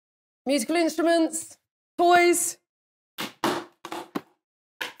musical instruments, toys,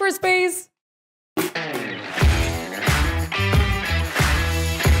 frisbees.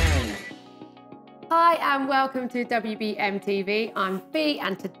 Hi and welcome to WBMTV. I'm Fee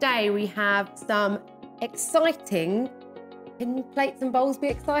and today we have some exciting, can plates and bowls be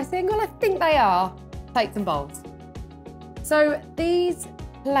exciting? Well, I think they are plates and bowls. So these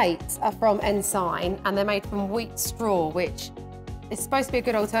plates are from ENSINE and they're made from wheat straw, which is supposed to be a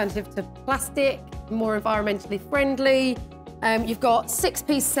good alternative to plastic, more environmentally friendly. You've got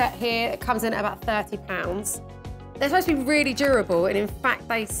 6-piece set here. It comes in at about £30. They're supposed to be really durable, and in fact,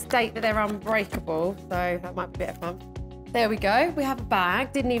 they state that they're unbreakable, so that might be a bit of fun. There we go. We have a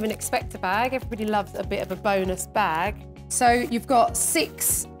bag. Didn't even expect a bag. Everybody loves a bit of a bonus bag. So you've got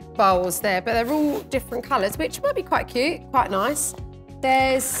 6 bowls there, but they're all different colours, which might be quite cute, quite nice.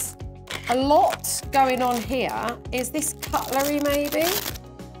 There's a lot going on here. Is this cutlery maybe?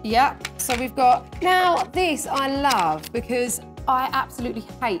 Yep. So we've got, now this I love because I absolutely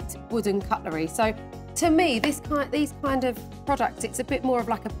hate wooden cutlery. So to me, these kind of products, it's a bit more of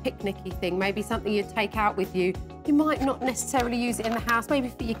like a picnicky thing, maybe something you'd take out with you. You might not necessarily use it in the house, maybe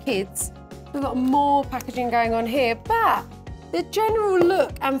for your kids. We've got more packaging going on here, but the general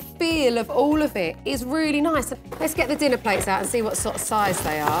look and feel of all of it is really nice. Let's get the dinner plates out and see what sort of size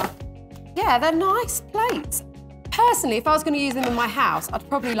they are. Yeah, they're nice plates. Personally, if I was going to use them in my house, I'd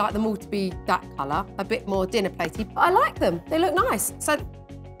probably like them all to be that colour, a bit more dinner platey, but I like them. They look nice. So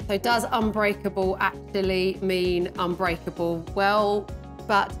does unbreakable actually mean unbreakable? Well,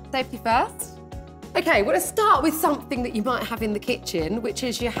 but safety first. Okay, well, let's start with something that you might have in the kitchen, which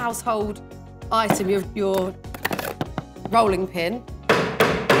is your household item, your rolling pin.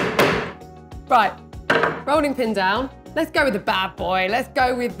 Right, rolling pin down. Let's go with the bad boy. Let's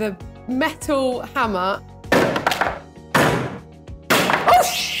go with the metal hammer. Oh,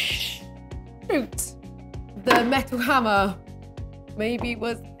 shoot. The metal hammer maybe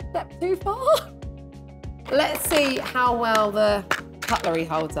was a step too far. Let's see how well the cutlery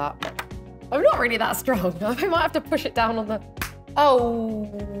holds up. I'm not really that strong. I might have to push it down on the, oh.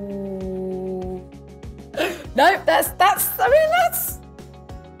 No, that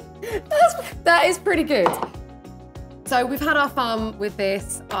is pretty good. So we've had our fun with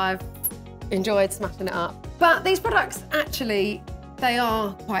this. I've enjoyed smashing it up. But these products, actually, they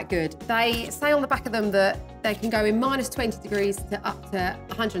are quite good. They say on the back of them that they can go in -20 degrees to up to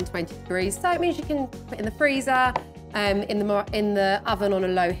 120 degrees. So it means you can put it in the freezer, in the oven on a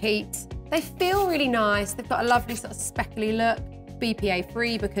low heat. They feel really nice. They've got a lovely sort of speckly look, BPA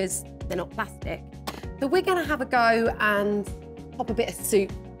free because they're not plastic. So we're gonna have a go and pop a bit of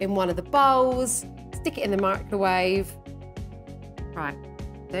soup in one of the bowls, stick it in the microwave. Right,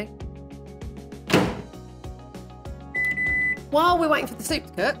 see? While we're waiting for the soup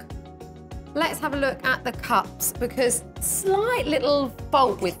to cook, let's have a look at the cups, because slight little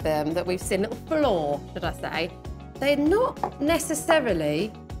fault with them that we've seen, little flaw, should I say. They're not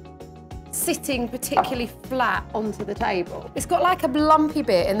necessarily sitting particularly flat onto the table. It's got like a lumpy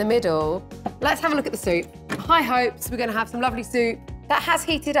bit in the middle. Let's have a look at the soup. High hopes, we're gonna have some lovely soup. That has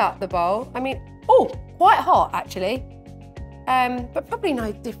heated up the bowl. I mean, oh, quite hot actually. But probably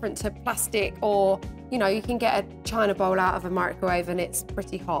no different to plastic, or, you know, you can get a china bowl out of a microwave and it's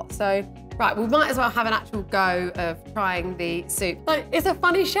pretty hot. So, right, we might as well have an actual go of trying the soup. So it's a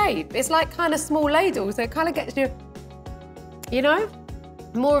funny shape. It's like kind of small ladle, so it kind of gets you know,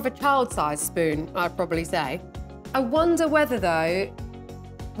 more of a child-sized spoon, I'd probably say. I wonder whether though,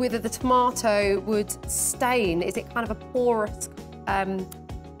 whether the tomato would stain. Is it kind of a porous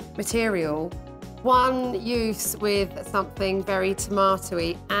material? One use with something very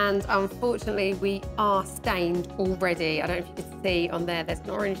tomatoey, and unfortunately we are stained already. I don't know if you can see on there, there's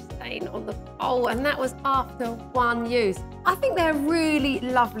an orange stain on the bowl, and that was after one use. I think they're a really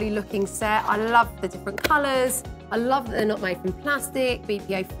lovely looking set. I love the different colours. I love that they're not made from plastic,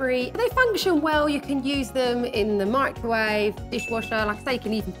 BPA free. They function well. You can use them in the microwave, dishwasher. Like I say, you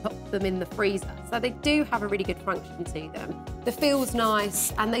can even put them in the freezer. So they do have a really good function to them. The feel's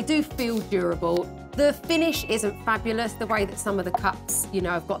nice and they do feel durable. The finish isn't fabulous, the way that some of the cups, you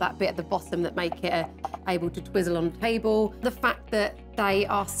know, have got that bit at the bottom that make it able to twizzle on the table. The fact that they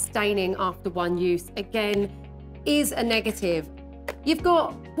are staining after one use, again, is a negative. You've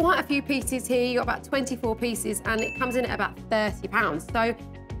got quite a few pieces here, you've got about 24 pieces, and it comes in at about £30. So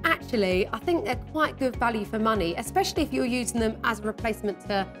actually, I think they're quite good value for money, especially if you're using them as a replacement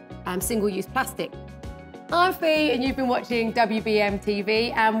to single-use plastic. I'm Fee, and you've been watching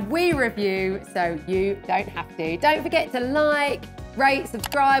WBMTV, and we review so you don't have to. Don't forget to like, rate,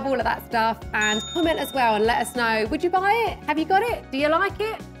 subscribe, all of that stuff, and comment as well and let us know, would you buy it? Have you got it? Do you like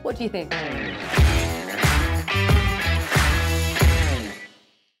it? What do you think?